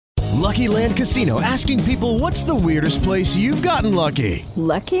Lucky Land Casino, asking people, what's the weirdest place you've gotten lucky?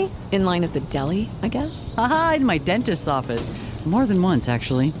 Lucky? In line at the deli, I guess? Aha, in my dentist's office. More than once,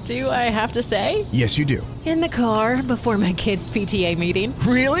 actually. Do I have to say? Yes, you do. In the car before my kids' PTA meeting.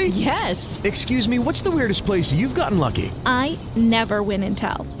 Really? Yes. Excuse me, what's the weirdest place you've gotten lucky? I never win and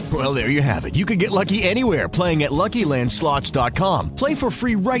tell. Well, there you have it. You can get lucky anywhere, playing at LuckyLandSlots.com. Play for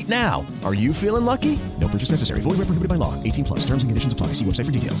free right now. Are you feeling lucky? No purchase necessary. Void where prohibited by law. 18 plus. Terms and conditions apply. See website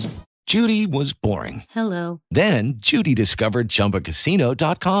for details. Judy was boring. Hello. Then Judy discovered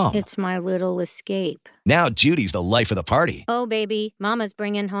ChumbaCasino.com. It's my little escape. Now Judy's the life of the party. Oh, baby, mama's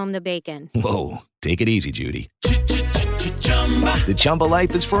bringing home the bacon. Whoa, take it easy, Judy. The Chumba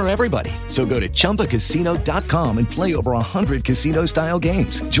life is for everybody. So go to ChumbaCasino.com and play over 100 casino-style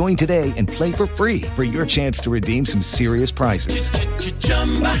games. Join today and play for free for your chance to redeem some serious prizes.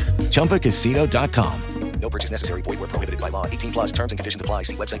 ChumbaCasino.com. No purchase necessary. Void where prohibited by law. 18 plus. Terms and conditions apply.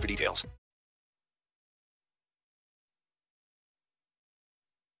 See website for details.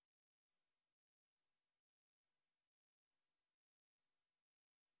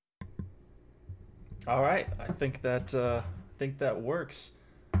 All right, I think that works.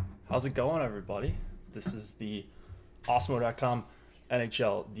 How's it going, everybody? This is the Awesemo.com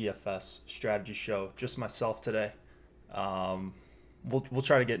NHL DFS strategy show. Just myself today. We'll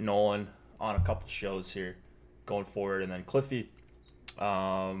try to get Nolan on a couple shows here going forward, and then Cliffy.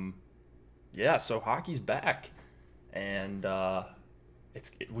 Yeah, so hockey's back, and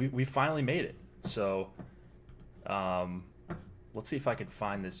we finally made it. So let's see if I can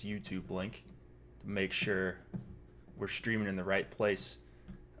find this YouTube link to make sure we're streaming in the right place.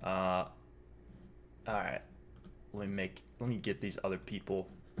 All right, let me get these other people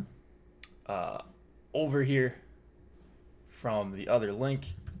over here from the other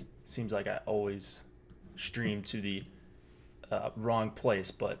link. Seems like I always stream to the wrong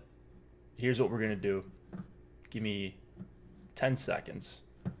place, but here's what we're gonna do. Give me 10 seconds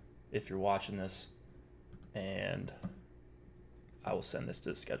if you're watching this, and I will send this to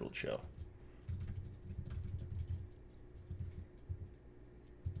the scheduled show.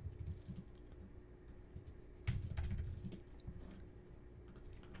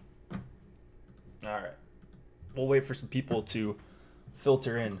 All right, we'll wait for some people to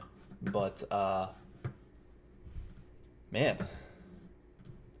filter in, but man,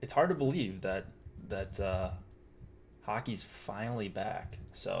 it's hard to believe that hockey's finally back.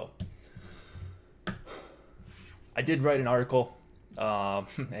 So I did write an article.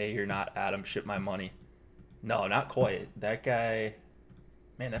 Hey, you're not Adam, ship my money. No, not quite. That guy,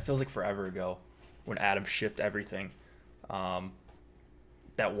 man, that feels like forever ago when Adam shipped everything.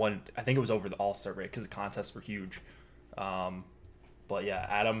 That one, I think it was over the All-Star break because the contests were huge. But yeah,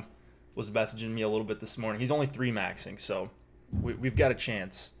 Adam was messaging me a little bit this morning. He's only 3-maxing, so we've got a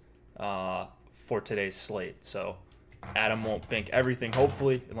chance for today's slate. So Adam won't bank everything,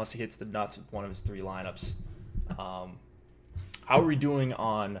 hopefully, unless he hits the nuts with one of his 3 lineups. How are we doing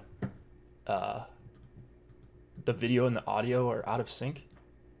on the video and the audio are out of sync?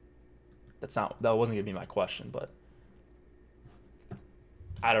 That wasn't gonna be my question, but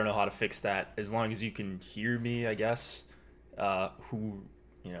I don't know how to fix that. As long as you can hear me, I guess.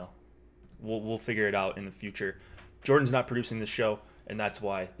 We'll figure it out in the future. Jordan's not producing this show, and that's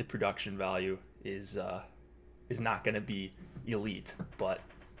why the production value is not going to be elite. But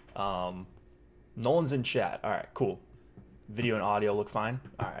Nolan's in chat. All right, cool. Video and audio look fine.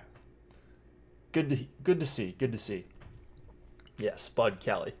 All right. Good to see. Good to see. Yes, Bud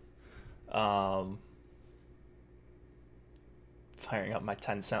Kelly. Firing up my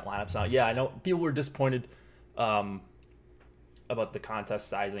 10-cent lineups now. Yeah, I know people were disappointed about the contest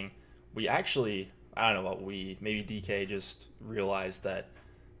sizing. We actually, I don't know what maybe DK just realized that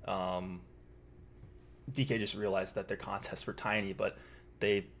their contests were tiny, but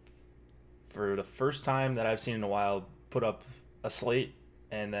they, for the first time that I've seen in a while, put up a slate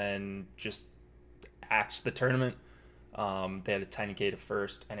and then just axed the tournament. They had a 10K to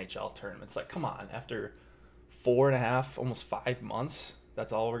first NHL tournament. It's like, come on, after 4.5, almost 5 months,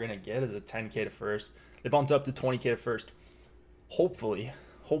 that's all we're going to get is a 10K to first. They bumped up to 20K to first. Hopefully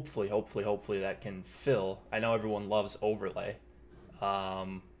that can fill. I know everyone loves overlay,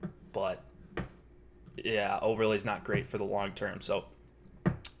 but yeah, overlay's not great for the long term. So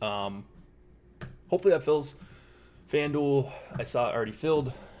hopefully that fills. FanDuel, I saw it already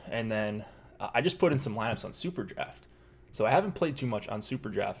filled, and then I just put in some lineups on SuperDraft. So I haven't played too much on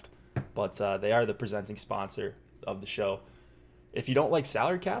SuperDraft, but they are the presenting sponsor of the show. If you don't like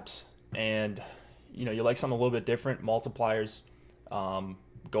salary caps and you like something a little bit different, multipliers,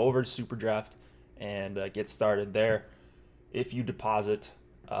 go over to SuperDraft and get started there. If you deposit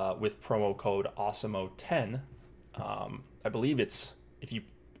with promo code AWESEMO10. I believe it's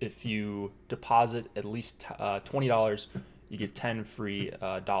if you deposit at least $20, you get 10 free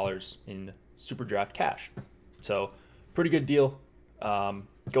dollars in Super Draft cash. So pretty good deal.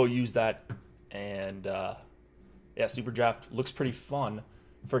 Go use that. And yeah, Super Draft looks pretty fun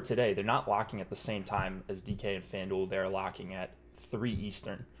for today. They're not locking at the same time as DK and FanDuel. They're locking at 3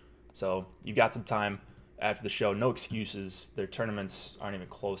 Eastern. So you've got some time after the show. No excuses. Their tournaments aren't even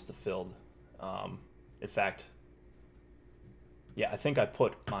close to filled. In fact, yeah, I think I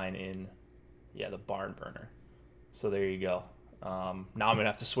put mine in, the barn burner. So there you go. Now I'm going to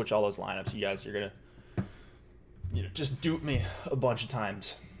have to switch all those lineups. You guys are going to just dupe me a bunch of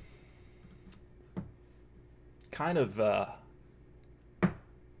times. Kind of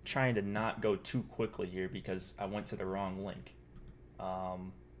trying to not go too quickly here because I went to the wrong link.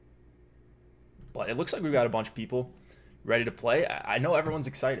 But it looks like we've got a bunch of people ready to play. I know everyone's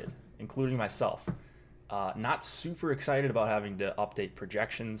excited, including myself. Not super excited about having to update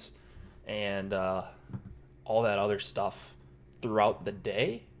projections and all that other stuff throughout the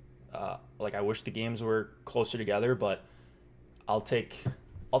day. Like I wish the games were closer together, but I'll take an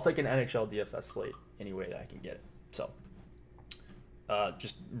NHL DFS slate any way that I can get it. So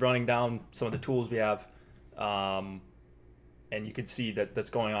just running down some of the tools we have, and you can see that that's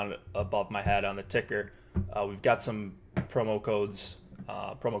going on above my head on the ticker. We've got some promo codes.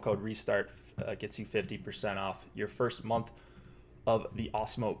 Promo code RESTART gets you 50% off your first month of the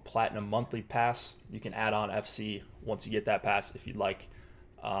Awesemo Platinum Monthly Pass. You can add on FC once you get that pass if you'd like.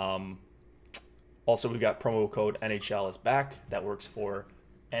 Also, we've got promo code NHL is back. That works for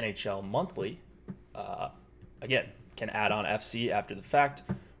NHL Monthly. Again, can add on FC after the fact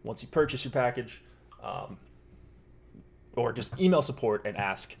once you purchase your package. Or just email support and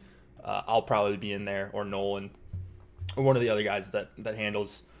ask. I'll probably be in there, or Nolan, or one of the other guys that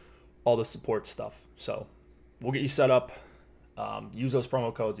handles all the support stuff. So we'll get you set up. Use those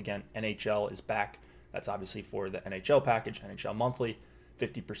promo codes. Again, NHL is back. That's obviously for the NHL package, NHL Monthly,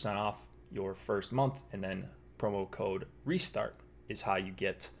 50% off your first month. And then promo code RESTART is how you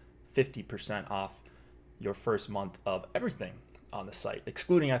get 50% off your first month of everything on the site,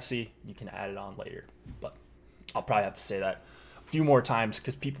 excluding FC. You can add it on later, but I'll probably have to say that a few more times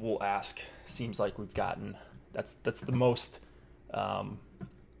because people will ask. Seems like we've gotten that's the most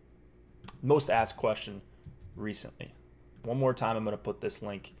asked question recently. One more time, I'm going to put this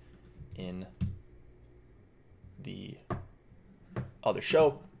link in the other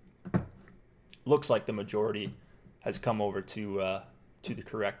show. Looks like the majority has come over to the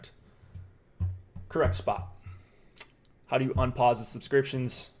correct spot. How do you unpause the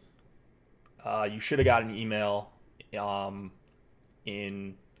subscriptions? You should have got an email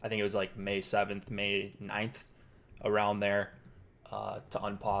in, I think it was like May 7th, May 9th, around there, to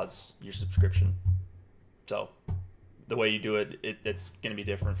unpause your subscription. So the way you do it, it's going to be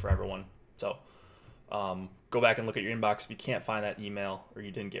different for everyone. So go back and look at your inbox if you can't find that email or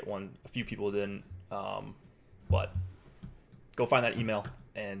you didn't get one. A few people didn't, but go find that email,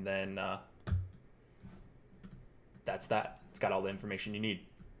 and then that's that. It's got all the information you need.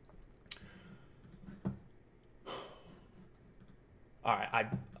 All right,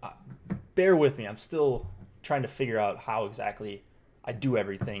 I bear with me. I'm still trying to figure out how exactly I do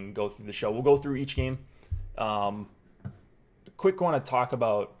everything, go through the show. We'll go through each game. Quick want to talk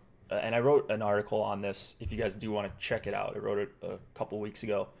about, and I wrote an article on this if you guys do want to check it out. I wrote it a couple weeks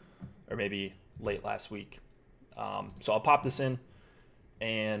ago, or maybe late last week. So I'll pop this in,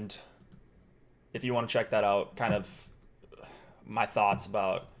 and if you want to check that out, kind of my thoughts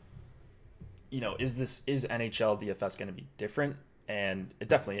about, is NHL DFS going to be different? And it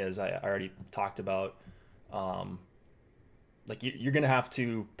definitely is. I already talked about, you're going to have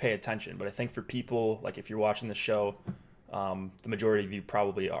to pay attention. But I think for people, like if you're watching the show, the majority of you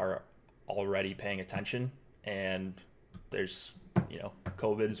probably are already paying attention. And there's,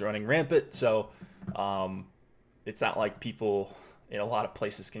 COVID is running rampant. So it's not like people in a lot of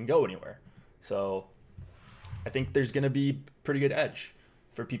places can go anywhere. So I think there's going to be pretty good edge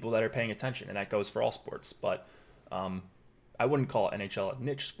for people that are paying attention. And that goes for all sports. But I wouldn't call NHL a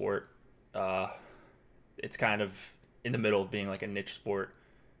niche sport. It's kind of in the middle of being like a niche sport.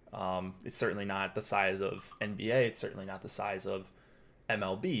 It's certainly not the size of NBA. It's certainly not the size of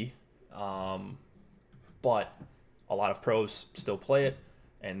MLB. But a lot of pros still play it,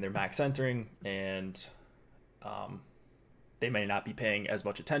 and they're max entering, and they may not be paying as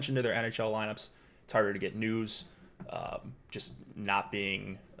much attention to their NHL lineups. It's harder to get news, just not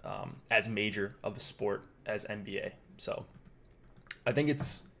being as major of a sport as NBA. So I think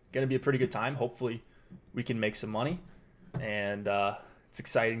it's going to be a pretty good time. Hopefully we can make some money and it's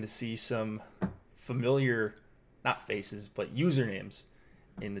exciting to see some familiar, not faces, but usernames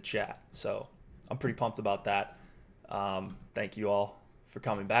in the chat. So I'm pretty pumped about that. Thank you all for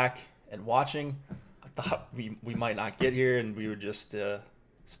coming back and watching. I thought we might not get here and we would just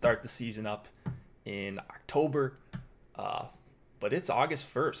start the season up in October. But it's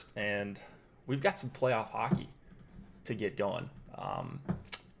August 1st and we've got some playoff hockey to get going.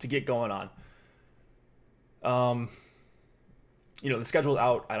 The schedule's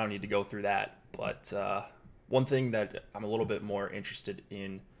out. I don't need to go through that. But one thing that I'm a little bit more interested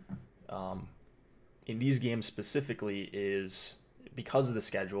in these games specifically is because of the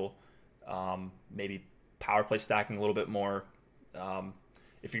schedule, maybe power play stacking a little bit more.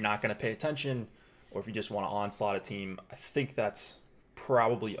 If you're not going to pay attention or if you just want to onslaught a team, I think that's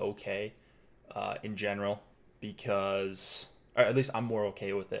probably okay in general because, or at least I'm more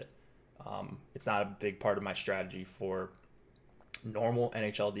okay with it. It's not a big part of my strategy for normal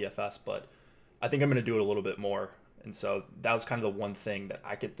NHL DFS, but I think I'm going to do it a little bit more. And so that was kind of the one thing that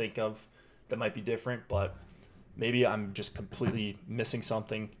I could think of that might be different, but maybe I'm just completely missing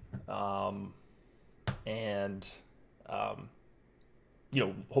something.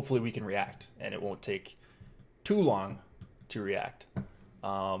 Hopefully we can react and it won't take too long to react.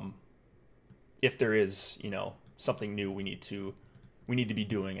 If there is, something new we need to be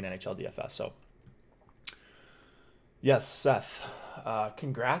doing in NHL DFS. So yes, Seth,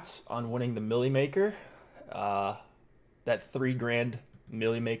 congrats on winning the Millie Maker. That $3,000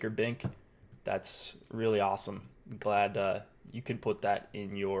 Millie Maker Bink. That's really awesome. I'm glad you can put that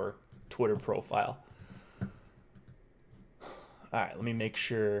in your Twitter profile. All right, let me make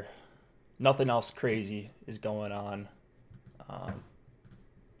sure nothing else crazy is going on.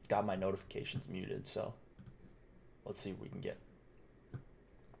 Got my notifications muted, so let's see what we can get.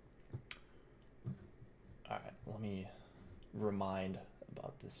 All right, let me remind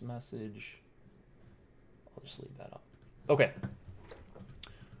about this message. I'll just leave that up. Okay.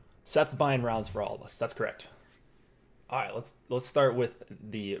 Seth's buying rounds for all of us. That's correct. All right, let's start with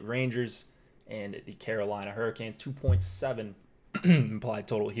the Rangers and the Carolina Hurricanes. 2.7 implied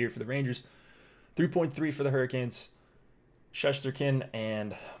total here for the Rangers. 3.3 for the Hurricanes. Shesterkin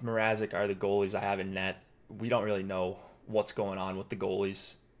and Mrazek are the goalies I have in net. We don't really know what's going on with the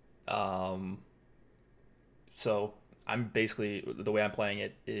goalies. So I'm basically, the way I'm playing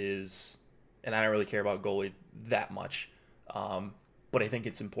it is, and I don't really care about goalie that much. But I think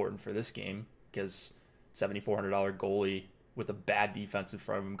it's important for this game because $7,400 goalie with a bad defense in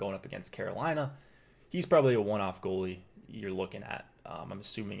front of him going up against Carolina, he's probably a one-off goalie you're looking at. I'm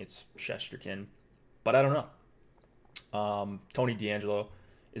assuming it's Shesterkin, but I don't know. Tony DeAngelo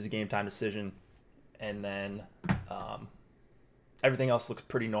is a game-time decision, and then everything else looks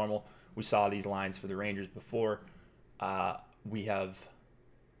pretty normal. We saw these lines for the Rangers before.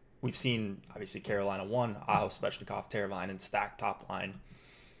 We've seen, obviously, Carolina 1, Aho, Svechnikov, Teravainen, stacked top line.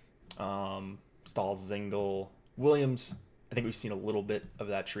 Stahl, Zingel, Williams. I think we've seen a little bit of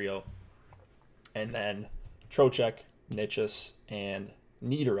that trio. And then Trocheck, Nichus, and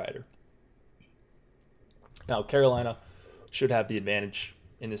Niederreiter. Now, Carolina should have the advantage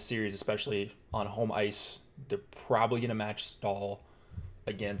in this series, especially on home ice. They're probably going to match Stahl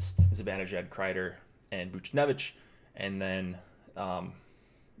against Zibanejad, Kreider, and Buchnevich. And then,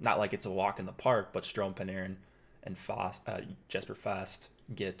 not like it's a walk in the park, but Strome, Panarin, and Jesper Fast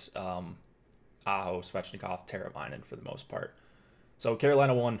get Aho, Svechnikov, Teravainen for the most part. So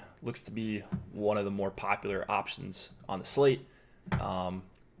Carolina 1 looks to be one of the more popular options on the slate.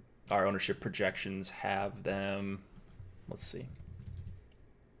 Our ownership projections have them, let's see.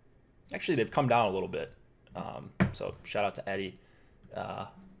 Actually, they've come down a little bit. So shout out to Eddie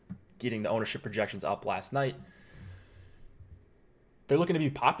getting the ownership projections up last night. They're looking to be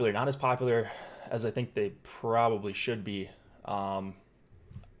popular, not as popular as I think they probably should be.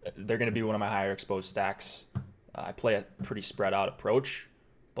 They're going to be one of my higher exposed stacks. I play a pretty spread out approach,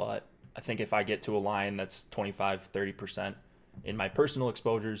 but I think if I get to a line that's 25-30% in my personal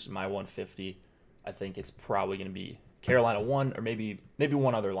exposures, my 150, I think it's probably going to be Carolina 1 or maybe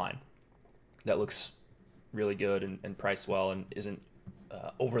one other line that looks really good and priced well and isn't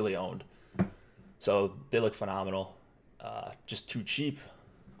overly owned. So they look phenomenal. Just too cheap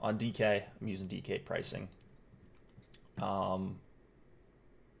on DK. I'm using DK pricing.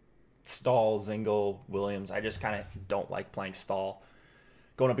 Stahl, Zingel, Williams. I just kind of don't like playing Stahl.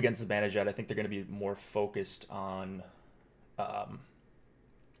 Going up against Zibanejad, I think they're going to be more focused on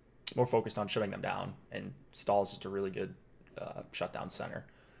shutting them down. And Stahl is just a really good shutdown center.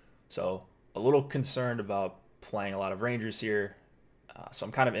 So a little concerned about playing a lot of Rangers here. So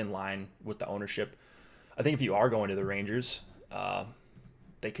I'm kind of in line with the ownership. I think if you are going to the Rangers,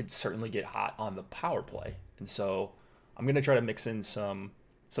 they could certainly get hot on the power play. And so I'm going to try to mix in some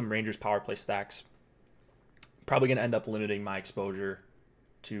Rangers power play stacks. Probably going to end up limiting my exposure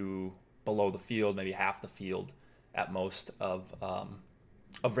to below the field, maybe half the field at most of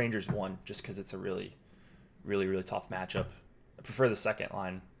Rangers 1, just because it's a really, really, really tough matchup. I prefer the second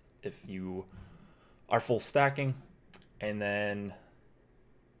line if you are full stacking. And then,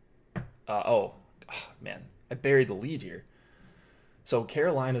 man, I buried the lead here. So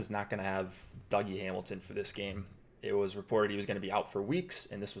Carolina's not going to have Dougie Hamilton for this game. It was reported he was going to be out for weeks,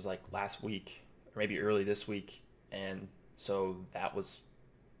 and this was like last week or maybe early this week. And so that was,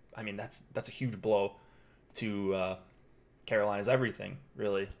 I mean, that's a huge blow to Carolina's everything,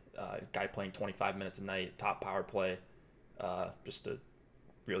 really. Guy playing 25 minutes a night, top power play, just a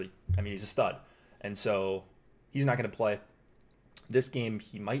really, I mean, he's a stud. And so he's not going to play. This game,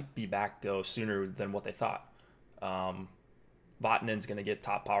 he might be back, though, sooner than what they thought. Vatanen's going to get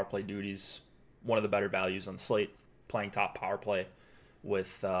top power play duties, one of the better values on the slate, playing top power play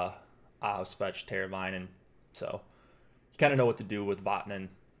with Aho, Spech, Teravainen. So you kind of know what to do with Vatanen.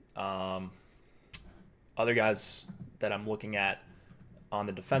 Other guys that I'm looking at on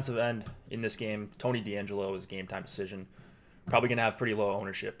the defensive end in this game, Tony DeAngelo is game time decision. Probably going to have pretty low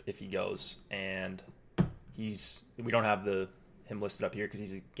ownership if he goes. And we don't have him listed up here because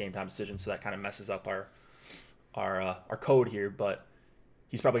he's a game time decision, so that kind of messes up our code here, but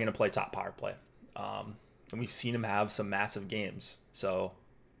he's probably going to play top power play. And we've seen him have some massive games. So,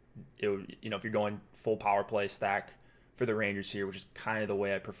 if you're going full power play stack for the Rangers here, which is kind of the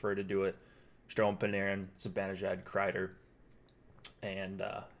way I prefer to do it, Strome, Panarin, Zibanejad, Kreider, and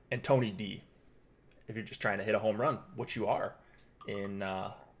Tony D. If you're just trying to hit a home run, which you are in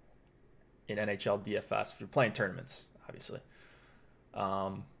NHL DFS, if you're playing tournaments, obviously.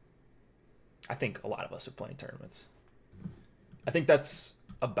 I think a lot of us are playing tournaments. I think that's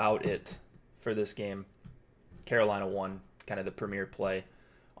about it for this game. Carolina won, kind of the premier play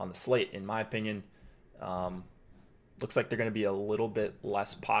on the slate, in my opinion. Looks like they're going to be a little bit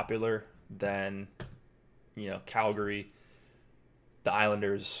less popular than, Calgary, the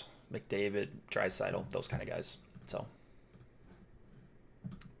Islanders, McDavid, Draisaitl, those kind of guys. So,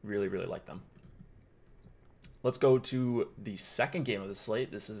 really, really like them. Let's go to the second game of the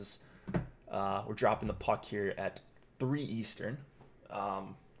slate. This is, we're dropping the puck here at 3 Eastern.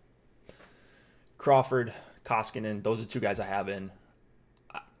 Crawford, Koskinen, those are 2 guys I have in.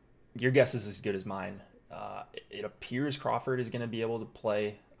 Your guess is as good as mine. It appears Crawford is going to be able to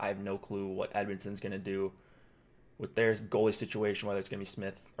play. I have no clue what Edmonton's going to do with their goalie situation, whether it's going to be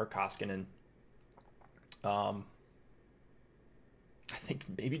Smith or Koskinen. I think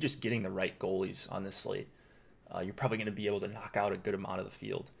maybe just getting the right goalies on this slate, you're probably going to be able to knock out a good amount of the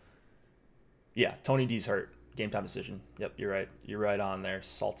field. Yeah, Tony D's hurt. Game time decision. Yep, you're right. You're right on there,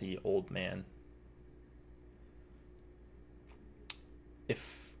 salty old man.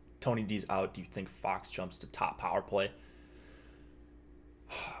 If Tony D's out, do you think Fox jumps to top power play?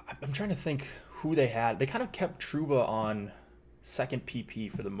 I'm trying to think who they had. They kind of kept Trouba on second PP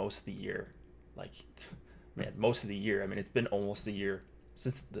for the most of the year. Most of the year. I mean, it's been almost a year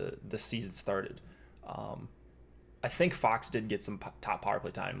since the season started. I think Fox did get some top power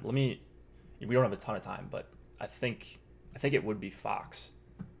play time. We don't have a ton of time, but I think it would be Fox,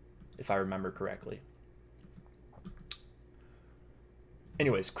 if I remember correctly.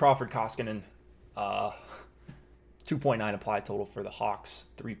 Anyways, Crawford, Koskinen, 2.9 applied total for the Hawks,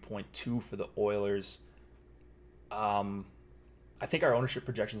 3.2 for the Oilers. I think our ownership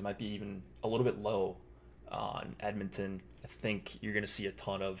projections might be even a little bit low on Edmonton. I think you're going to see a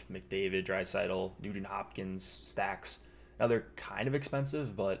ton of McDavid, Draisaitl, Nugent Hopkins stacks. Now they're kind of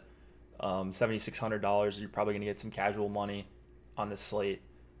expensive, but $7,600, you're probably going to get some casual money on this slate.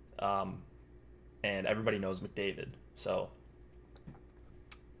 And everybody knows McDavid. So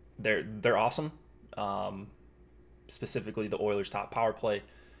they're awesome. Specifically the Oilers' top power play.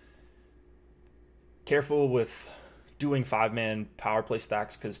 Careful with doing 5-man power play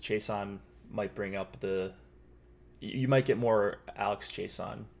stacks because Chiasson might bring up you might get more Alex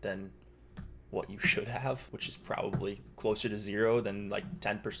Chiasson than what you should have, which is probably closer to 0 than like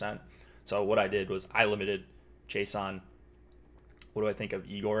 10%. So what I did was I limited Chiasson. What do I think of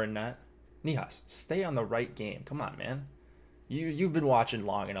Igor in that? Nihas, stay on the right game. Come on, man. You've been watching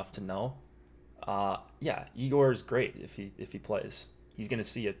long enough to know. Yeah, Igor is great if he plays. He's going to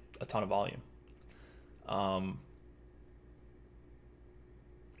see a ton of volume.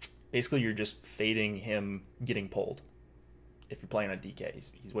 Basically, you're just fading him getting pulled. If you're playing on DK,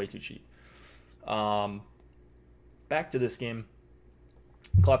 he's way too cheap. Back to this game.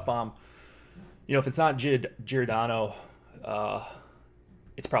 Clefbaum. If it's not Giordano,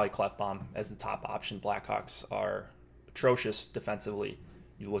 it's probably Clefbaum as the top option. Blackhawks are atrocious defensively.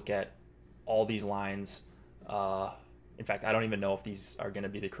 You look at all these lines. In fact, I don't even know if these are going to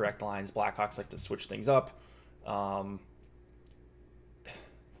be the correct lines. Blackhawks like to switch things up. Taves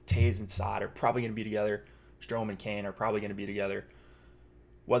and Saad are probably going to be together. Strome and Kane are probably going to be together.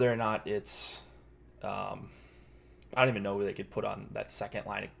 Whether or not it's... I don't even know who they could put on that second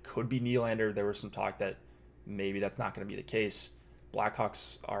line. It could be Nylander. There was some talk that maybe that's not going to be the case.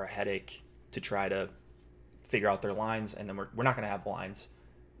 Blackhawks are a headache to try to figure out their lines, and then we're not going to have lines.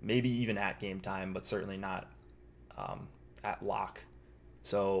 Maybe even at game time, but certainly not at lock.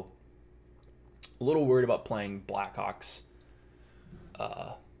 So a little worried about playing Blackhawks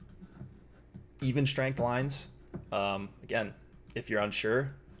even strength lines. Again, if you're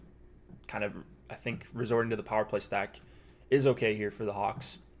unsure, kind of, I think resorting to the power play stack is okay here for the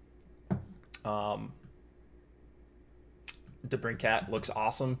Hawks. DeBrincat looks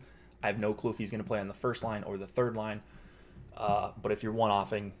awesome. I have no clue if he's going to play on the first line or the third line. But if you're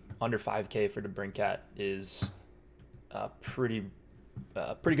one-offing, under 5K for DeBrincat is pretty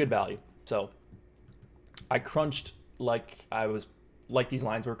good value. So I crunched like these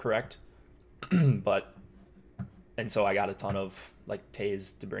lines were correct, and so I got a ton of like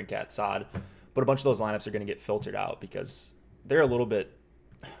Taves, DeBrincat, Saad, but a bunch of those lineups are going to get filtered out because they're a little bit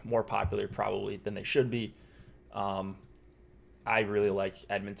more popular probably than they should be. I really like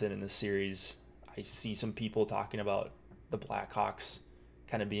Edmonton in this series. I see some people talking about the Blackhawks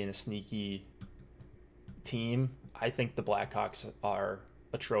kind of being a sneaky team. I think the Blackhawks are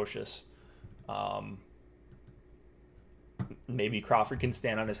atrocious. Maybe Crawford can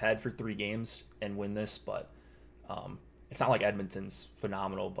stand on his head for 3 games and win this, but it's not like Edmonton's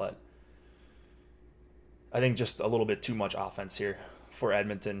phenomenal, but I think just a little bit too much offense here for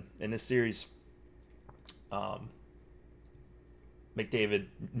Edmonton in this series. McDavid,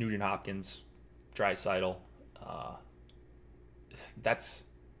 Nugent-Hopkins, Draisaitl. That's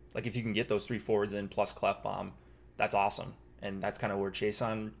like if you can get those 3 forwards in plus Clefbaum, that's awesome. And that's kind of where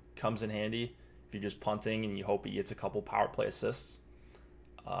Chiasson comes in handy. If you're just punting and you hope he gets a couple power play assists.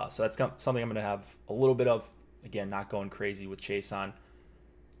 So that's something I'm going to have a little bit of. Again, not going crazy with Chiasson.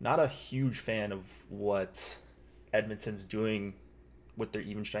 Not a huge fan of what Edmonton's doing with their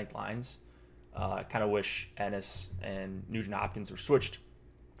even strength lines. I kind of wish Ennis and Nugent-Hopkins were switched.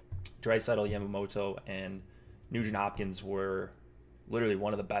 Draisaitl, Yamamoto, and Nugent-Hopkins were literally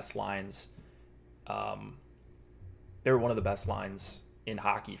one of the best lines. They were one of the best lines in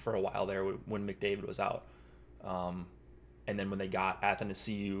hockey for a while there when McDavid was out. And then when they got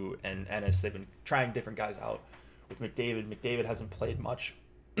Athanasiou and Ennis, they've been trying different guys out. With McDavid, McDavid hasn't played much.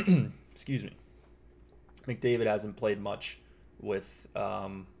 Excuse me. McDavid hasn't played much with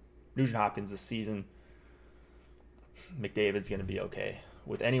Nugent-Hopkins this season. McDavid's going to be okay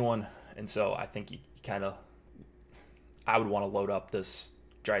with anyone. And so I think I would want to load up this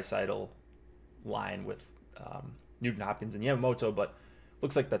Draisaitl line with Nugent-Hopkins and Yamamoto, but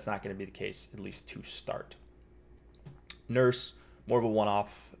looks like that's not going to be the case, at least to start. Nurse, more of a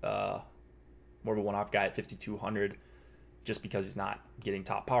one-off guy at 5,200, just because he's not getting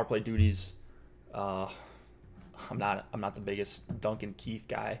top power play duties. I'm not the biggest Duncan Keith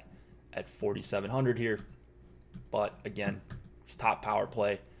guy at 4,700 here, but again, he's top power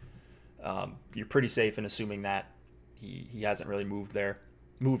play. You're pretty safe in assuming that he hasn't really moved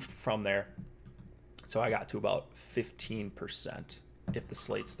from there. So I got to about 15% if the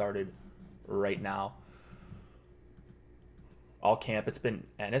slate started right now. All camp, it's been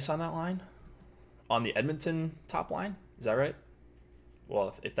Ennis on that line, on the Edmonton top line. Is that right?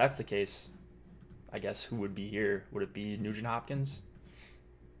 Well, if that's the case, I guess who would be here? Would it be Nugent-Hopkins?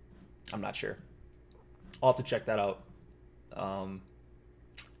 I'm not sure. I'll have to check that out.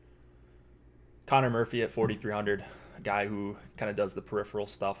 Connor Murphy at 4,300, a guy who kind of does the peripheral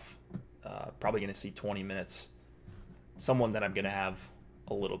stuff. Probably going to see 20 minutes. Someone that I'm going to have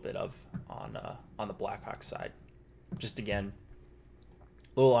a little bit of on the Blackhawks side. Just again,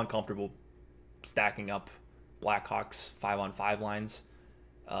 a little uncomfortable stacking up Blackhawks 5-on-5 lines.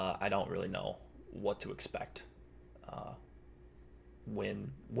 I don't really know what to expect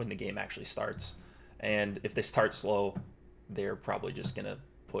when the game actually starts. And if they start slow, they're probably just going to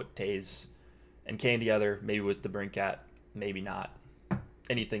put Taves and Kane together, maybe with DeBrincat, maybe not.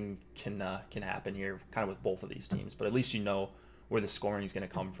 Anything can happen here, kind of with both of these teams. But at least you know where the scoring is going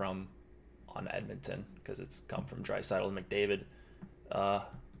to come from on Edmonton, because it's come from Draisaitl and McDavid.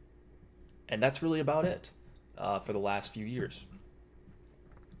 And that's really about it for the last few years.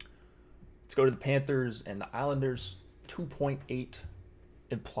 Let's go to the Panthers and the Islanders. 2.8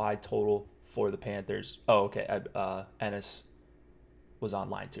 implied total for the Panthers. Oh, okay. Ennis was on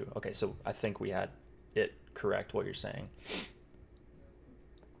line 2. Okay, so I think we had it correct, what you're saying.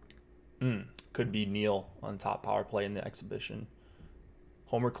 Could be Neal on top power play in the exhibition.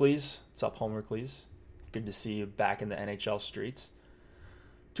 Homer Cleese. What's up, Homer Cleese? Good to see you back in the NHL streets.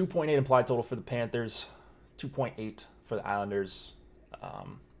 2.8 implied total for the Panthers. 2.8 for the Islanders.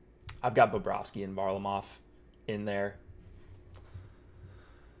 I've got Bobrovsky and Varlamov in there.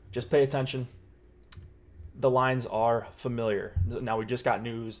 Just pay attention. The lines are familiar. Now, we just got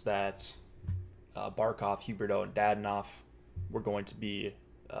news that Barkov, Huberdeau, and Dadonov were going to be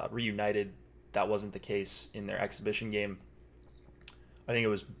reunited. That wasn't the case in their exhibition game. I think it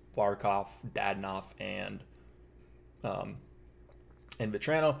was Barkov, Dadonov, and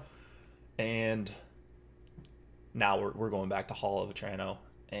Vetrano. And now we're going back to Hall of Vetrano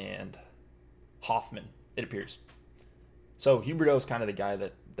and Hoffman, it appears. So Huberdeau is kind of the guy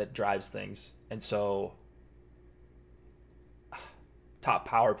that drives things. And so top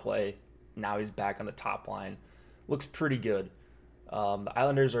power play, now he's back on the top line. Looks pretty good. The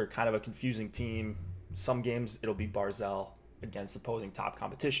Islanders are kind of a confusing team. Some games it'll be Barzal against opposing top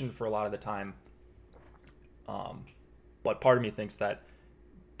competition for a lot of the time. But part of me thinks that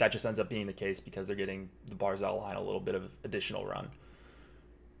just ends up being the case because they're getting the Barzal line a little bit of additional run.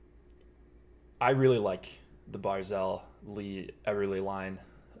 I really like the Barzal Lee Everly line.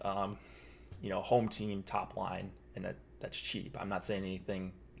 Home team top line, and that's cheap. I'm not saying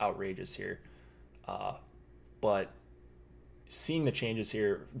anything outrageous here. But seeing the changes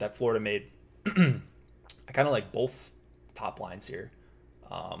here that Florida made, I kind of like both top lines here.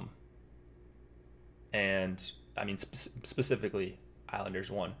 And I mean, specifically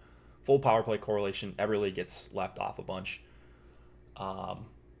Islanders one. Full power play correlation, Everly gets left off a bunch.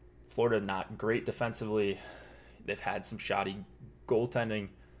 Florida not great defensively. They've had some shoddy goaltending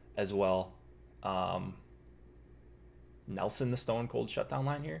as well. Nelson, the stone cold shutdown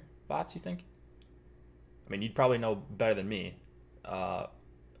line here, Bots, you think? I mean, you'd probably know better than me. I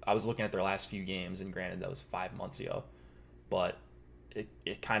was looking at their last few games, and granted that was 5 months ago, but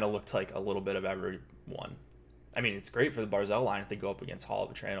it kind of looked like a little bit of every one. I mean, it's great for the Barzal line if they go up against Hall,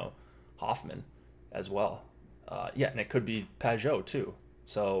 Vetrano, Hoffman as well. And it could be Pajot too.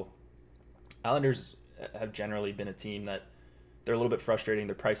 So Islanders have generally been a team that they're a little bit frustrating.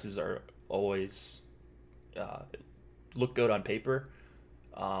 Their prices are always look good on paper,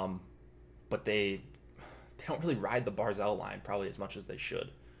 but they don't really ride the Barzal line probably as much as they should,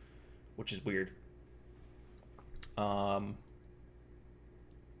 which is weird. I'm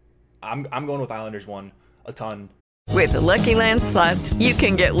going with Islanders one a ton. With the Lucky Land Slots, you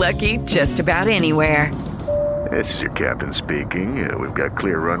can get lucky just about anywhere. This is your captain speaking. We've got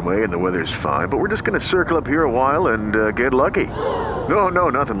clear runway and the weather's fine, but we're just going to circle up here a while and get lucky. No,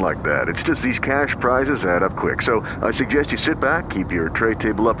 nothing like that. It's just these cash prizes add up quick. So I suggest you sit back, keep your tray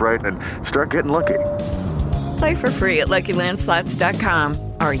table upright, and start getting lucky. Play for free at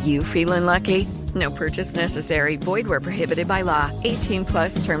LuckyLandSlots.com. Are you feeling lucky? No purchase necessary. Void where prohibited by law.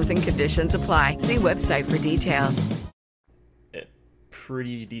 18+ terms and conditions apply. See website for details.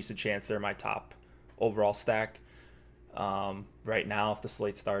 Pretty decent chance they're my top overall stack. Right now, if the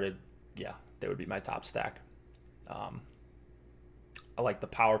slate started, they would be my top stack. I like the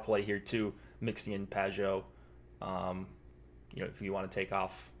power play here too, mixing in Pajot. If you want to take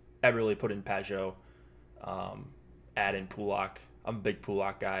off Everly, put in Pajot, add in Pulock. I'm a big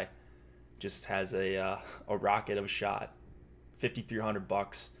Pulock guy. Just has a rocket of a shot.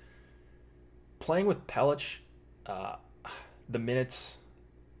 $5,300. Playing with Pelech, the minutes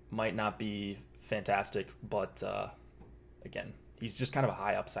might not be fantastic, but again, he's just kind of a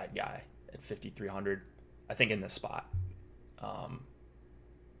high upside guy at 5,300, I think, in this spot.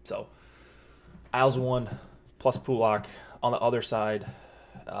 So Isles 1 plus Pulock. On the other side,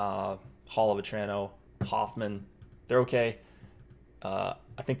 Hall of Vetrano, Hoffman, they're okay.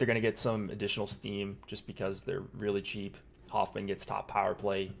 I think they're going to get some additional steam just because they're really cheap. Hoffman gets top power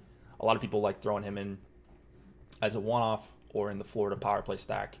play. A lot of people like throwing him in as a one-off or in the Florida power play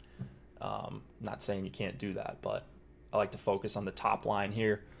stack. Not saying you can't do that, but I like to focus on the top line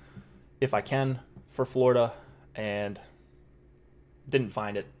here if I can for Florida, and didn't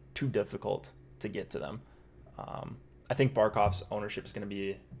find it too difficult to get to them. I think Barkov's ownership is going to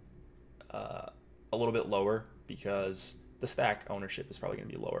be a little bit lower because the stack ownership is probably going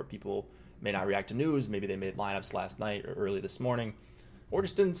to be lower. People may not react to news. Maybe they made lineups last night or early this morning, or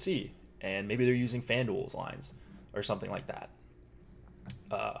just didn't see, and maybe they're using FanDuel's lines or something like that.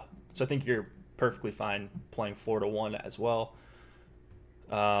 So I think you're perfectly fine playing Florida 1 as well.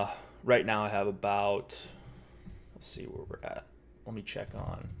 Right now I have about, let's see where we're at. Let me check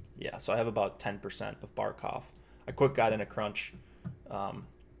on, so I have about 10% of Barkov. I quick got in a crunch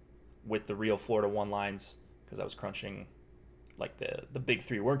with the real Florida 1 lines, because I was crunching like the big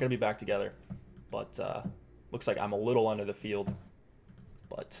three weren't going to be back together. But looks like I'm a little under the field,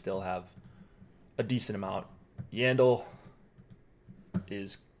 but still have a decent amount. Yandle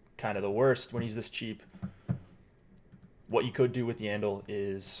is kind of the worst when he's this cheap. What you could do with Yandle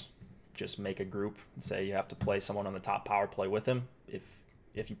is just make a group and say you have to play someone on the top power play with him if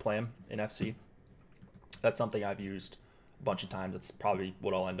you play him in FC. That's something I've used a bunch of times. That's probably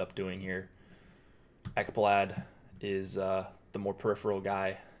what I'll end up doing here. Ekblad is the more peripheral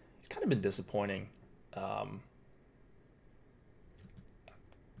guy. He's kind of been disappointing. I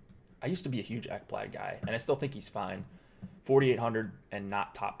used to be a huge Ekblad guy, and I still think he's fine. 4,800 and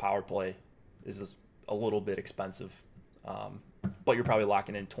not top power play is a little bit expensive. But you're probably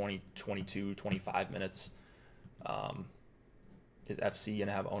locking in 20, 22, 25 minutes. Is FC going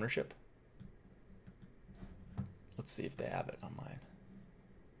to have ownership? Let's see if they have it on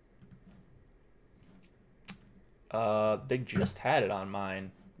mine. They just had it on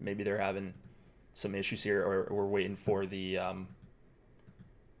mine. Maybe they're having some issues here, or we're waiting for the...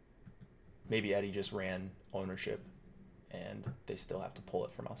 maybe Eddie just ran ownership, and they still have to pull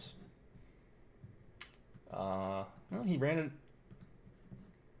it from us. Well, he ran it.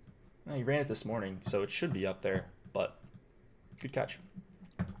 No, he ran it this morning, so it should be up there. But good catch.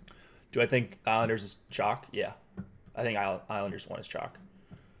 Do I think Islanders is chalk? Yeah, I think Islanders 1 is chalk.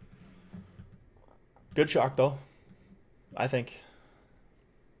 Good chalk though. I think.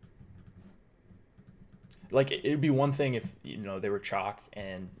 Like, it'd be one thing if they were chalk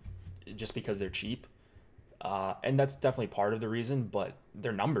and just because they're cheap, and that's definitely part of the reason. But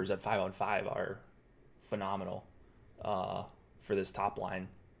their numbers at 5-on-5 are phenomenal for this top line,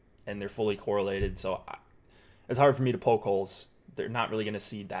 and they're fully correlated, so it's hard for me to poke holes. They're not really going to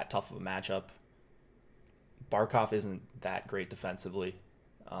see that tough of a matchup. Barkov isn't that great defensively.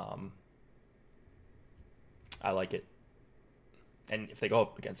 I like it, and if they go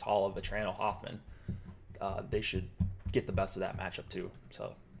up against Hall, Vetrano, Hoffman, they should get the best of that matchup too.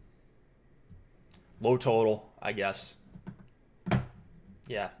 So low total, I guess.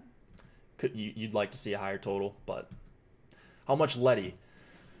 Yeah, you'd like to see a higher total, but how much Leddy?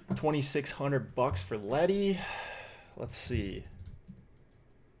 $2,600 for Leddy. Let's see.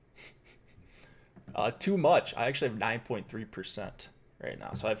 Too much. I actually have 9.3% right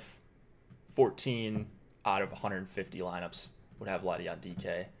now, so I have 14 out of 150 lineups would have Leddy on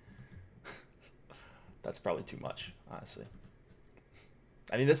DK. That's probably too much, honestly.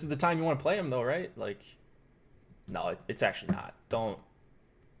 I mean, this is the time you want to play him, though, right? Like, no, it's actually not. Don't.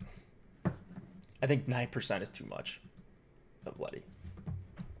 I think 9% is too much of Leddy.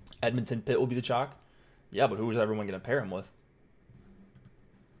 Edmonton Pitt will be the chalk. Yeah, but who is everyone going to pair him with?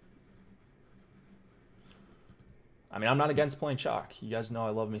 I mean, I'm not against playing chalk. You guys know I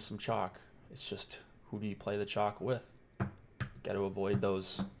love me some chalk. It's just, who do you play the chalk with? Got to avoid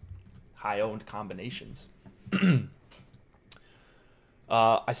those high-owned combinations.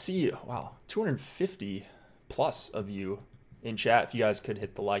 I see, wow, 250 plus of you in chat. If you guys could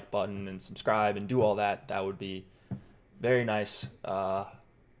hit the like button and subscribe and do all that, that would be very nice.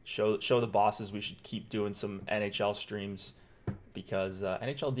 Show the bosses we should keep doing some NHL streams, because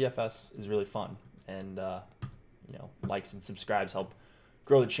NHL DFS is really fun, and likes and subscribes help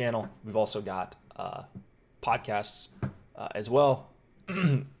grow the channel. We've also got podcasts as well.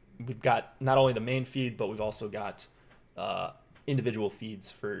 We've got not only the main feed, but we've also got individual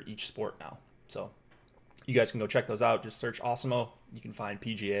feeds for each sport now. So you guys can go check those out. Just search Awesemo. You can find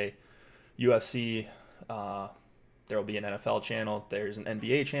PGA, UFC. There will be an NFL channel. There's an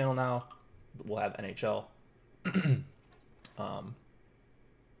NBA channel now. We'll have NHL.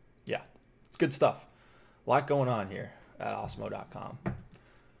 Yeah, it's good stuff. A lot going on here at Awesemo.com.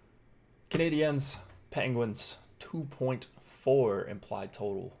 Canadiens, Penguins, 2.4 implied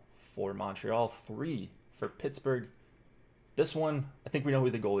total for Montreal, 3 for Pittsburgh. This one, I think we know who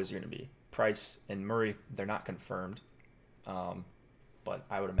the goalies are going to be. Price and Murray, they're not confirmed. But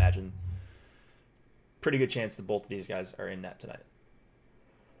I would imagine pretty good chance that both of these guys are in net tonight.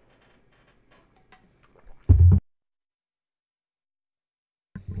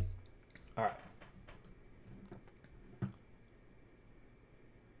 All right.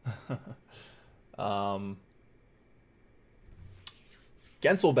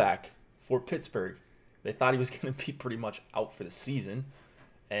 Gensel back for Pittsburgh. They thought he was going to be pretty much out for the season,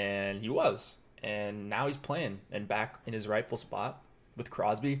 and he was. And now he's playing and back in his rightful spot with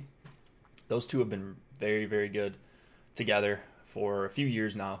Crosby. Those two have been very, very good together for a few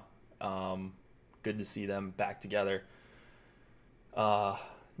years now. Good to see them back together. No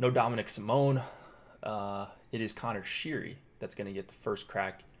Dominic Simone. It is Connor Sheary that's going to get the first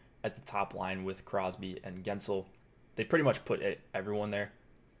crack at the top line with Crosby and Gensel. They pretty much put everyone there,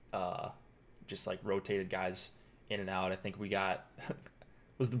 just like rotated guys in and out. I think we got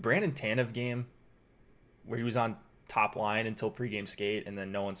was the Brandon Tanev game where he was on top line until pregame skate, and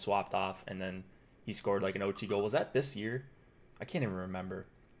then no one swapped off, and then he scored like an OT goal. Was that this year? I can't even remember.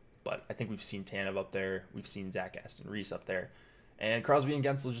 But I think we've seen Tanev up there. We've seen Zach Aston Reese up there. And Crosby and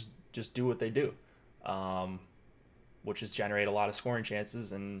Gensel just do what they do, which is generate a lot of scoring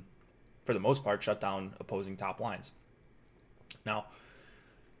chances and, for the most part, shut down opposing top lines. Now,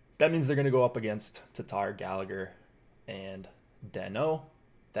 that means they're going to go up against Tatar, Gallagher, and Danault.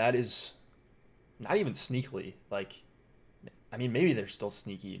 That is not even sneakily. Maybe they're still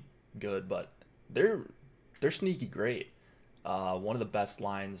sneaky good, but they're sneaky great. One of the best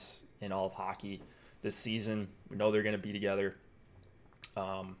lines in all of hockey this season. We know they're going to be together.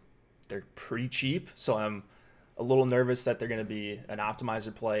 They're pretty cheap, so I'm a little nervous that they're going to be an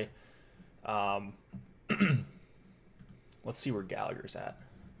optimizer play. Let's see where Gallagher's at.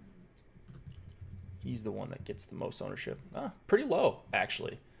 He's the one that gets the most ownership. Pretty low,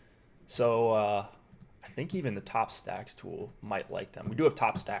 actually. So I think even the top stacks tool might like them. We do have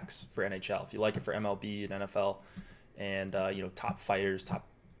top stacks for NHL. If you like it for MLB and NFL, and top fighters,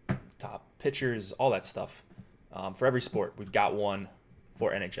 top pitchers, all that stuff. For every sport, we've got one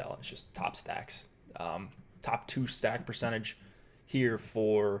for NHL. It's just top stacks. Top 2 stack percentage here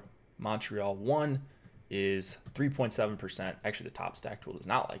for Montreal 1 is 3.7%. Actually, the top stack tool does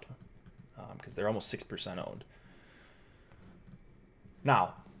not like them because they're almost 6% owned.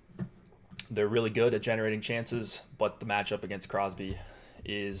 Now, they're really good at generating chances, but the matchup against Crosby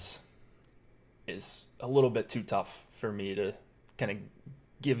is a little bit too tough for me to kind of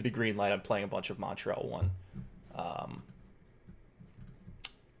give the green light on playing a bunch of Montreal 1.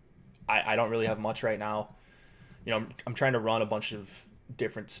 I don't really have much right now. I'm trying to run a bunch of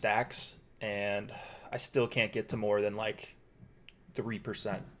different stacks, and I still can't get to more than like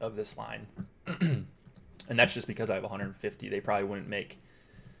 3% of this line. And that's just because I have 150. They probably wouldn't make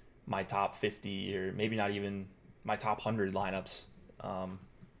my top 50 or maybe not even my top 100 lineups.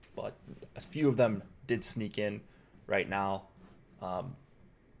 But a few of them did sneak in right now.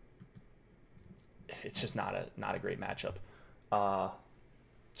 It's just not a great matchup.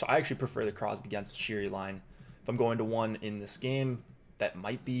 So I actually prefer the Crosby Gensel Sheary line. If I'm going to one in this game, that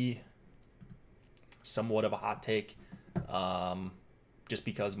might be somewhat of a hot take. Just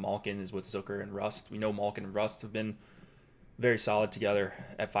because Malkin is with Zucker and Rust. We know Malkin and Rust have been very solid together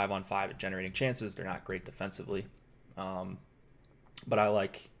at 5-on-5 at generating chances. They're not great defensively. But I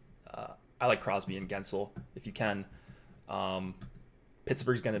like Crosby and Gensel if you can.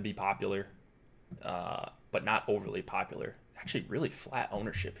 Pittsburgh's going to be popular, but not overly popular. Actually, really flat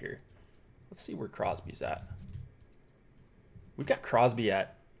ownership here. Let's see where Crosby's at. We've got Crosby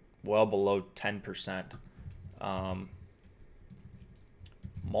at well below 10%.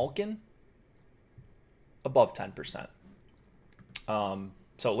 Malkin above 10%.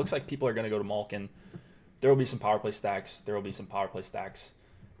 So it looks like people are going to go to Malkin. There will be some power play stacks. There will be some power play stacks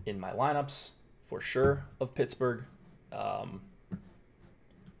in my lineups for sure of Pittsburgh.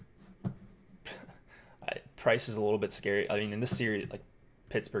 Price is a little bit scary. I mean, in this series, like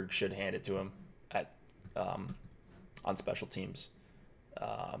Pittsburgh should hand it to him at on special teams.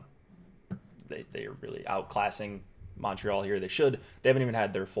 They are really outclassing Montreal here. They haven't even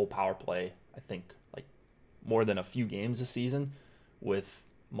had their full power play, I think, like more than a few games this season with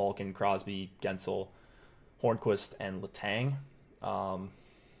Malkin, Crosby, Gensel, Hornquist, and Letang.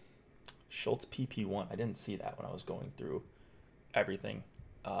 Schultz PP1. I didn't see that when I was going through everything.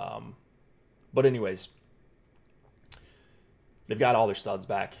 But anyways, they've got all their studs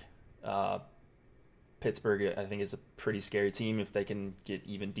back. Pittsburgh, I think, is a pretty scary team if they can get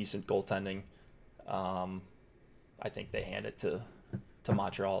even decent goaltending. I think they hand it to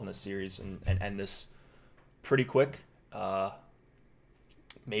Montreal in this series and end this pretty quick.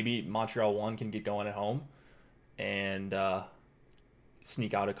 Maybe Montreal 1 can get going at home and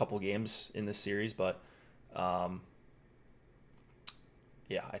sneak out a couple games in this series, but yeah,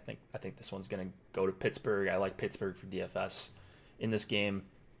 I think this one's going to go to Pittsburgh. I like Pittsburgh for DFS in this game.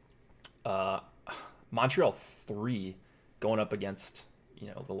 Montreal 3 going up against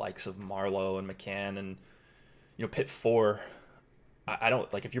the likes of Marleau and McCann, and Pitt 4. I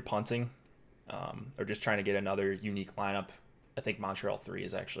don't like if you're punting or just trying to get another unique lineup. I think Montreal 3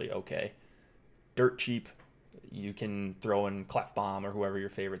 is actually okay. Dirt cheap. You can throw in Clefbaum or whoever your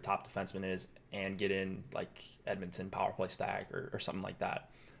favorite top defenseman is and get in like Edmonton power play stack or something like that.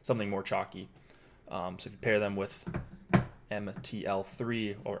 Something more chalky. So if you pair them with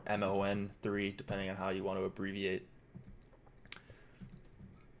MTL3 or MON3, depending on how you want to abbreviate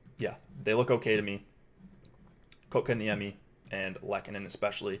yeah, they look okay to me. Kotkaniemi and Lehkonen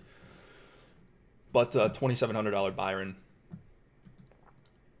especially. But $2,700 Byron.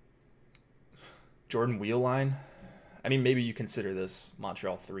 Jordan Wheelline. I mean, maybe you consider this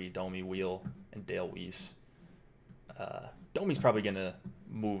Montreal 3, Domi, Wheel, and Dale Weiss. Domi's probably going to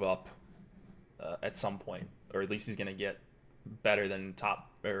move up at some point, or at least he's going to get better than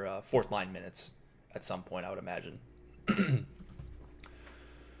top or fourth line minutes at some point, I would imagine.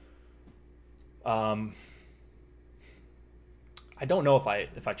 I don't know if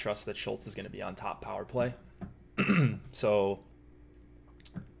I trust that Schultz is going to be on top power play. So,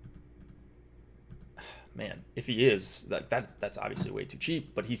 man, if he is, that's obviously way too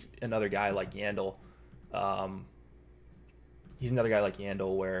cheap. But he's another guy like Yandel. He's another guy like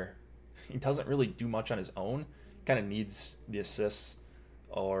Yandel where he doesn't really do much on his own. Kind of needs the assists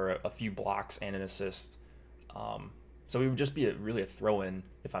or a few blocks and an assist. So he would just be really a throw-in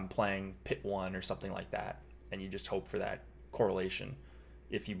if I'm playing Pit 1 or something like that, and you just hope for that correlation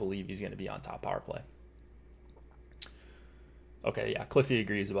if you believe he's going to be on top power play. Okay, yeah, Cliffy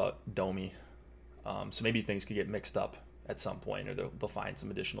agrees about Domi. So maybe things could get mixed up at some point, or they'll find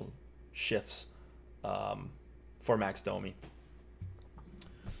some additional shifts for Max Domi.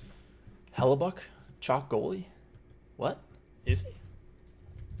 Hellebuck, chalk goalie? What? Is he?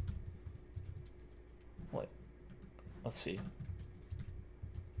 What? Let's see.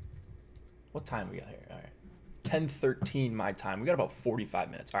 What time we got here? All right. 10:13 my time. We got about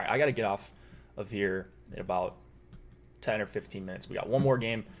 45 minutes. All right, I got to get off of here in about 10 or 15 minutes. We got one more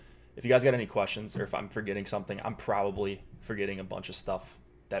game. If you guys got any questions or if I'm forgetting something, I'm probably forgetting a bunch of stuff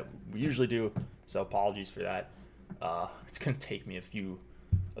that we usually do. So apologies for that. It's going to take me a few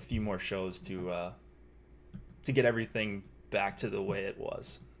more shows to get everything back to the way it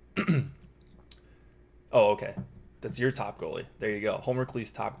was. Oh, okay. That's your top goalie. There you go. Homer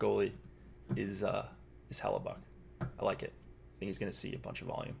Clee's top goalie is Hellebuck. I like it. I think he's going to see a bunch of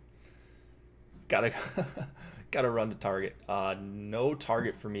volume. Gotta run to Target. No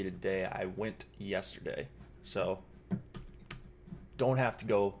Target for me today. I went yesterday, so don't have to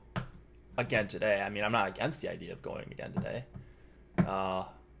go again today. I mean, I'm not against the idea of going again today,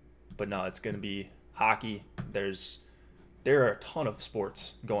 but no, it's going to be hockey. There are a ton of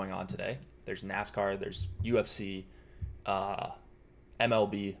sports going on today. There's NASCAR. There's UFC,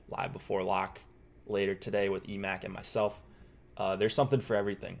 MLB live before lock later today with EMAC and myself. There's something for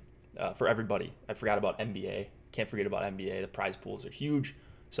everything. For everybody. I forgot about NBA. Can't forget about NBA. The prize pools are huge.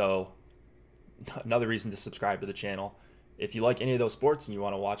 So another reason to subscribe to the channel. If you like any of those sports and you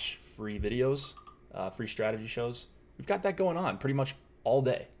want to watch free videos, free strategy shows, we've got that going on pretty much all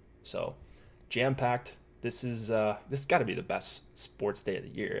day. So jam-packed. This has got to be the best sports day of the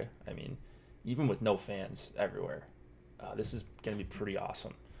year. I mean, even with no fans everywhere, this is going to be pretty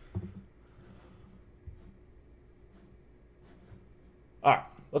awesome. All right.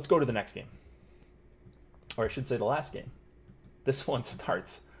 Let's go to the next game. Or I should say the last game. This one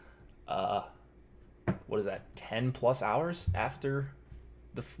starts, what is that, 10 plus hours after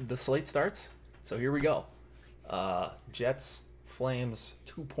the slate starts? So here we go. Jets, Flames,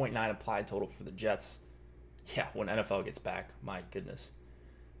 2.9 applied total for the Jets. Yeah, when NFL gets back, my goodness.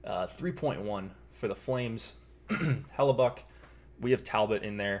 3.1 for the Flames. Hellebuck. We have Talbot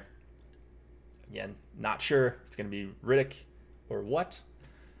in there. Again, not sure if it's going to be Riddick or what.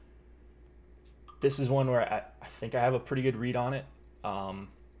 This is one where I think I have a pretty good read on it. Backlund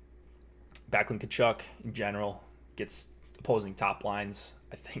Tkachuk, in general, gets opposing top lines.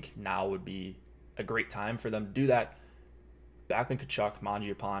 I think now would be a great time for them to do that. Backlund Tkachuk,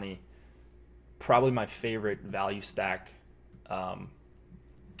 Mangiapane, probably my favorite value stack.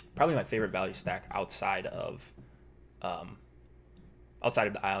 Probably my favorite value stack outside of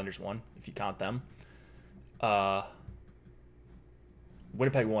the Islanders one, if you count them.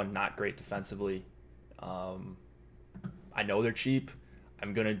 Winnipeg one, not great defensively. I know they're cheap.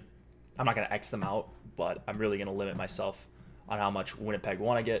 I'm not gonna X them out, but I'm really gonna limit myself on how much Winnipeg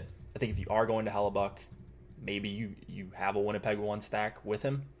one I get. I think if you are going to Hellebuck, maybe you have a Winnipeg one stack with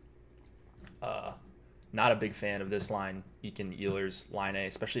him. Not a big fan of this line, Eakin, Ehlers, Line A,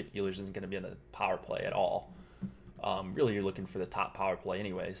 especially if Ehlers isn't going to be in the power play at all. Really, you're looking for the top power play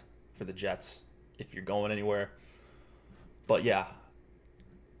anyways for the Jets if you're going anywhere. But yeah,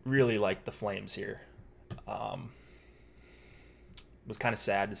 really like the Flames here. Was kind of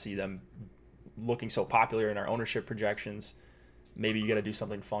sad to see them looking so popular in our ownership projections. Maybe you got to do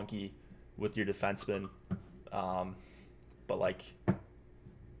something funky with your defenseman. But like,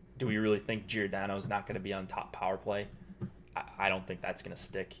 do we really think Giordano's not going to be on top power play? I don't think that's going to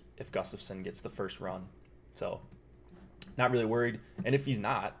stick if Gustafsson gets the first run. So not really worried. And if he's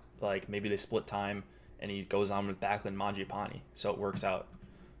not, like maybe they split time and he goes on with Backlund Mangiapane, so it works out.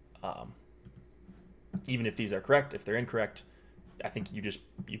 Even if these are correct, if they're incorrect, I think you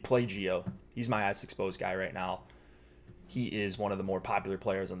play Gio. He's my as exposed guy right now. He is one of the more popular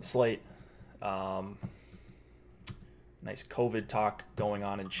players on the slate. Nice COVID talk going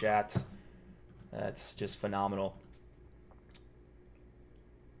on in chat. That's just phenomenal.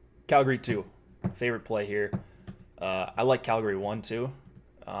 Calgary 2, favorite play here. I like Calgary 1 too,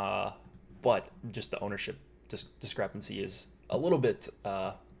 but just the ownership discrepancy is a little bit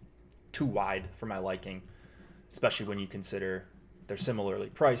too wide for my liking, especially when you consider they're similarly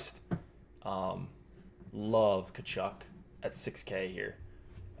priced. Love Tkachuk at 6K here.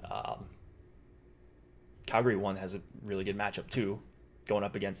 Calgary 1 has a really good matchup too, going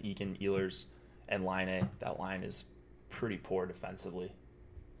up against Eakin, Ehlers, and Laine. That line is pretty poor defensively.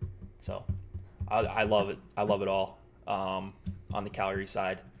 So I love it. I love it all on the Calgary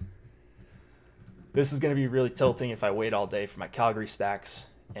side. This is going to be really tilting if I wait all day for my Calgary stacks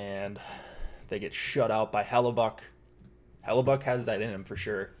and they get shut out by Hellebuck. Hellebuck has that in him for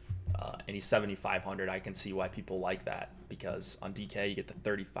sure. And he's 7,500. I can see why people like that because on DK you get the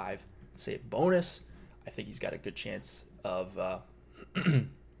 35 save bonus. I think he's got a good chance of I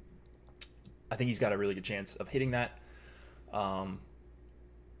think he's got a really good chance of hitting that. And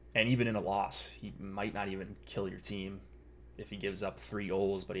even in a loss, he might not even kill your team if he gives up 3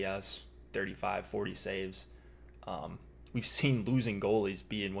 goals, but he has 35, 40 saves. We've seen losing goalies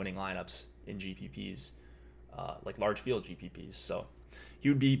be in winning lineups in GPPs, like large field GPPs. So he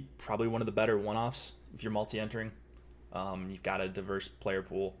would be probably one of the better one-offs if you're multi-entering. You've got a diverse player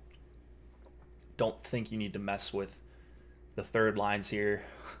pool. Don't think you need to mess with the third lines here.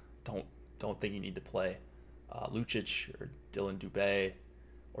 Don't think you need to play Lucic or Dylan Dubé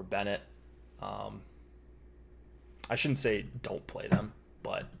or Bennett. I shouldn't say don't play them,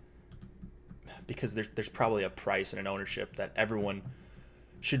 but because there's probably a price and an ownership that everyone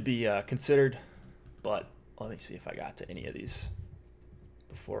should be considered. But let me see if I got to any of these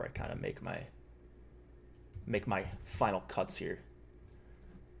before I kind of make my final cuts here.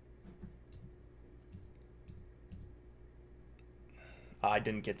 I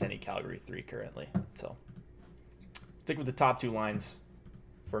didn't get to any Calgary 3 currently, so stick with the top 2 lines.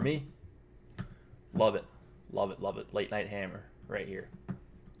 For me, love it, love it, love it. Late night hammer right here.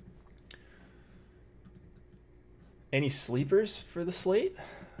 Any sleepers for the slate?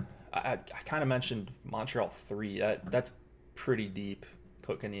 I kind of mentioned Montreal 3. That's pretty deep.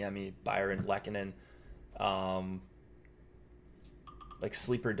 Kotkaniemi, Byron, Lehkonen. Like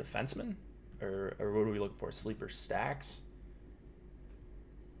sleeper defenseman? Or what are we looking for? Sleeper stacks?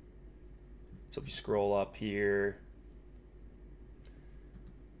 So if you scroll up here,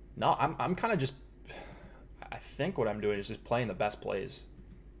 no, I'm kind of just, I think what I'm doing is just playing the best plays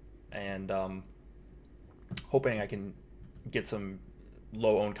and hoping I can get some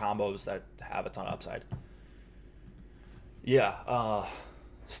low-owned combos that have a ton of upside. Yeah,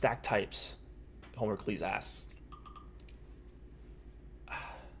 stack types, Homer Cleese asks.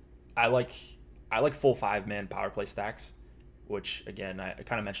 I like full 5-man power play stacks, which again I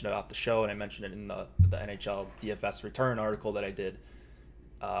kind of mentioned it off the show, and I mentioned it in the NHL DFS return article that I did.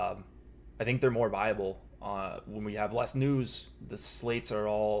 I think they're more viable when we have less news. The slates are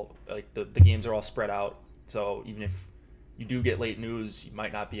all like the games are all spread out, so even if you do get late news, you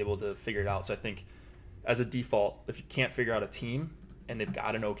might not be able to figure it out. So I think as a default, if you can't figure out a team and they've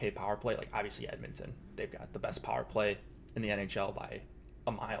got an okay power play, like obviously Edmonton, they've got the best power play in the NHL by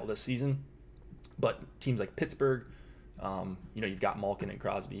a mile this season. But teams like Pittsburgh, you've got Malkin and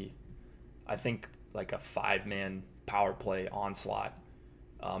Crosby. I think like a 5-man power play onslaught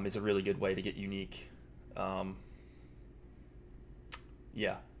is a really good way to get unique.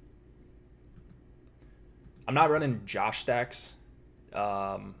 Yeah. I'm not running Josh stacks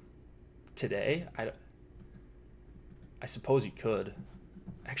today. I suppose you could.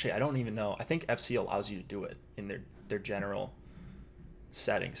 Actually, I don't even know. I think FC allows you to do it in their general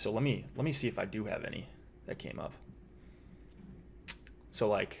settings. So let me see if I do have any that came up. So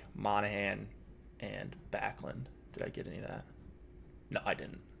like Monahan and Backlund. Did I get any of that? No, I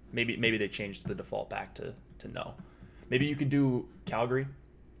didn't. Maybe they changed the default back to no. Maybe you could do Calgary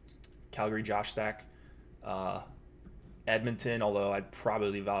Josh stack. Edmonton, although I'd probably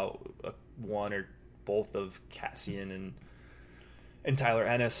leave out one or both of Cassian and Tyler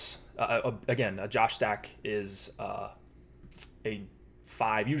Ennis. Again, a Josh stack is a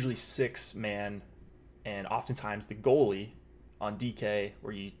 5, usually 6-man, and oftentimes the goalie on DK,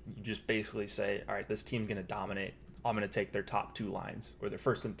 where you just basically say, all right, this team's going to dominate. I'm going to take their top 2 lines or their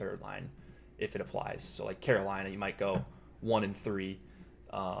first and third line if it applies. So like Carolina, you might go 1 and 3.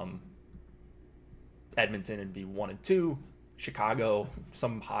 Edmonton would be 1 and 2. Chicago,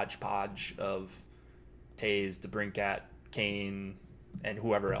 some hodgepodge of Taves, DeBrincat, Kane, and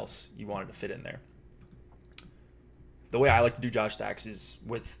whoever else you wanted to fit in there. The way I like to do Josh stacks is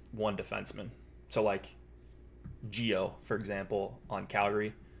with one defenseman. So like Gio, for example, on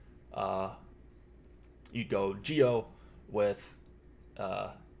Calgary, you'd go Gio with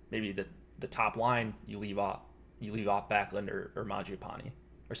maybe the top line. You leave off Backlund or Mangiapane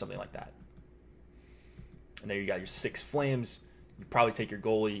or something like that. And there you got your 6 Flames. You probably take your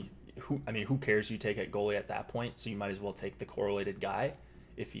goalie. Who cares who you take at goalie at that point? So you might as well take the correlated guy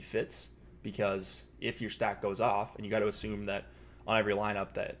if he fits, because if your stack goes off, and you got to assume that on every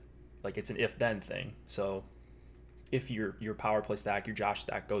lineup that like it's an if-then thing. So if your power play stack, your Josh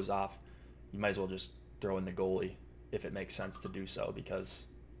stack goes off, you might as well just throw in the goalie if it makes sense to do so, because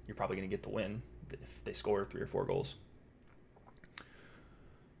you're probably going to get the win if they score 3 or 4 goals.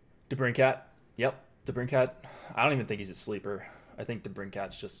 DeBrincat, yep. DeBrincat, I don't even think he's a sleeper. I think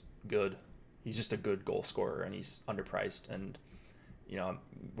DeBrincat's just good. He's just a good goal scorer, and he's underpriced. And,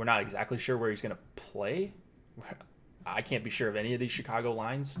 we're not exactly sure where he's going to play. I can't be sure of any of these Chicago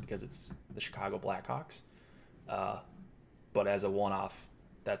lines because it's the Chicago Blackhawks. But as a one-off,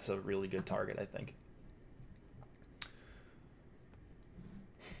 that's a really good target, I think.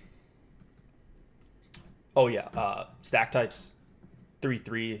 Oh, yeah. Stack types,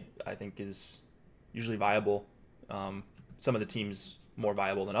 3-3, I think, is usually viable. Some of the teams more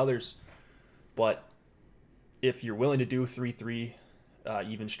viable than others. But if you're willing to do 3-3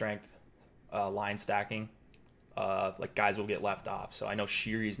 even strength line stacking, like guys will get left off. So I know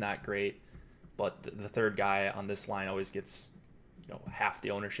Sheary's not great, but the third guy on this line always gets half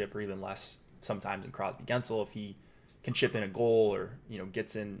the ownership or even less sometimes in Crosby Gensel. If he can chip in a goal or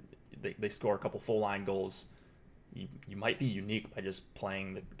gets in, they score a couple full line goals, you might be unique by just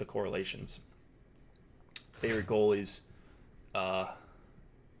playing the correlations. Favorite goalies,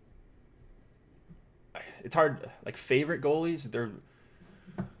 it's hard, like favorite goalies, they're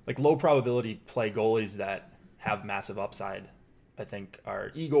like low probability play goalies that have massive upside, I think,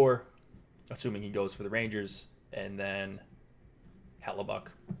 are Igor, assuming he goes for the Rangers, and then Hellebuck,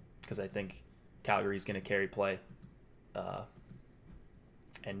 because I think Calgary's going to carry play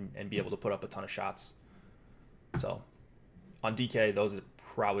and be able to put up a ton of shots. So on DK, those are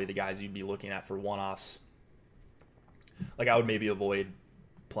probably the guys you'd be looking at for one-offs. Like I would maybe avoid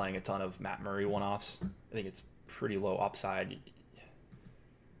playing a ton of Matt Murray one-offs. I think it's pretty low upside.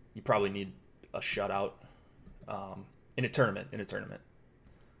 You probably need a shutout in a tournament.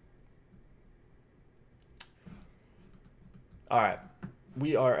 All right,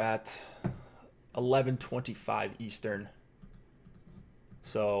 we are at 11:25 Eastern.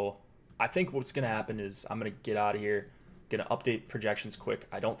 So I think what's going to happen is I'm going to get out of here, going to update projections quick.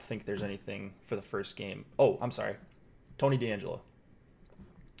 I don't think there's anything for the first game. Oh, I'm sorry. Tony DeAngelo.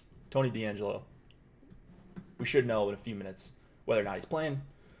 We should know in a few minutes whether or not he's playing.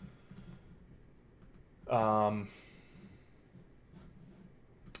 And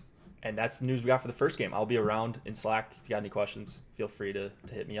that's the news we got for the first game. I'll be around in Slack. If you got any questions, feel free to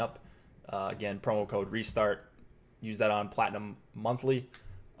hit me up. Again, promo code RESTART. Use that on Platinum Monthly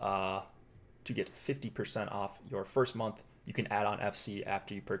to get 50% off your first month. You can add on FC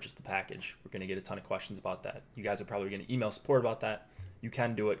after you purchase the package. We're going to get a ton of questions about that. You guys are probably going to email support about that. You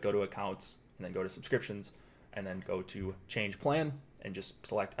can do it. Go to accounts and then go to subscriptions and then go to change plan and just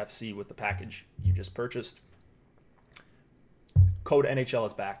select FC with the package you just purchased. Code NHL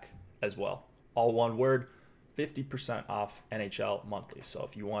is back as well. All one word, 50% off NHL monthly. So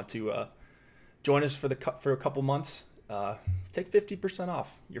if you want to join us for a couple months, take 50%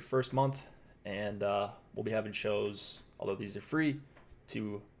 off your first month, and we'll be having shows, although these are free,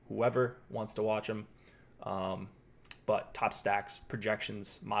 to whoever wants to watch them. But top stacks,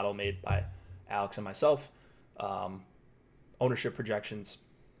 projections, model made by Alex and myself, ownership projections,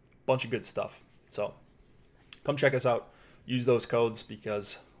 bunch of good stuff. So come check us out. Use those codes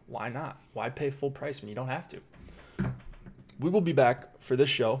because why not? Why pay full price when you don't have to? We will be back for this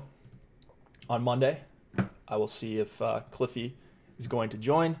show on Monday. I will see if Cliffy is going to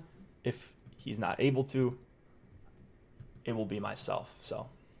join. If he's not able to, it will be myself. So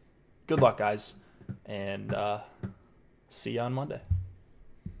good luck, guys, and see you on Monday.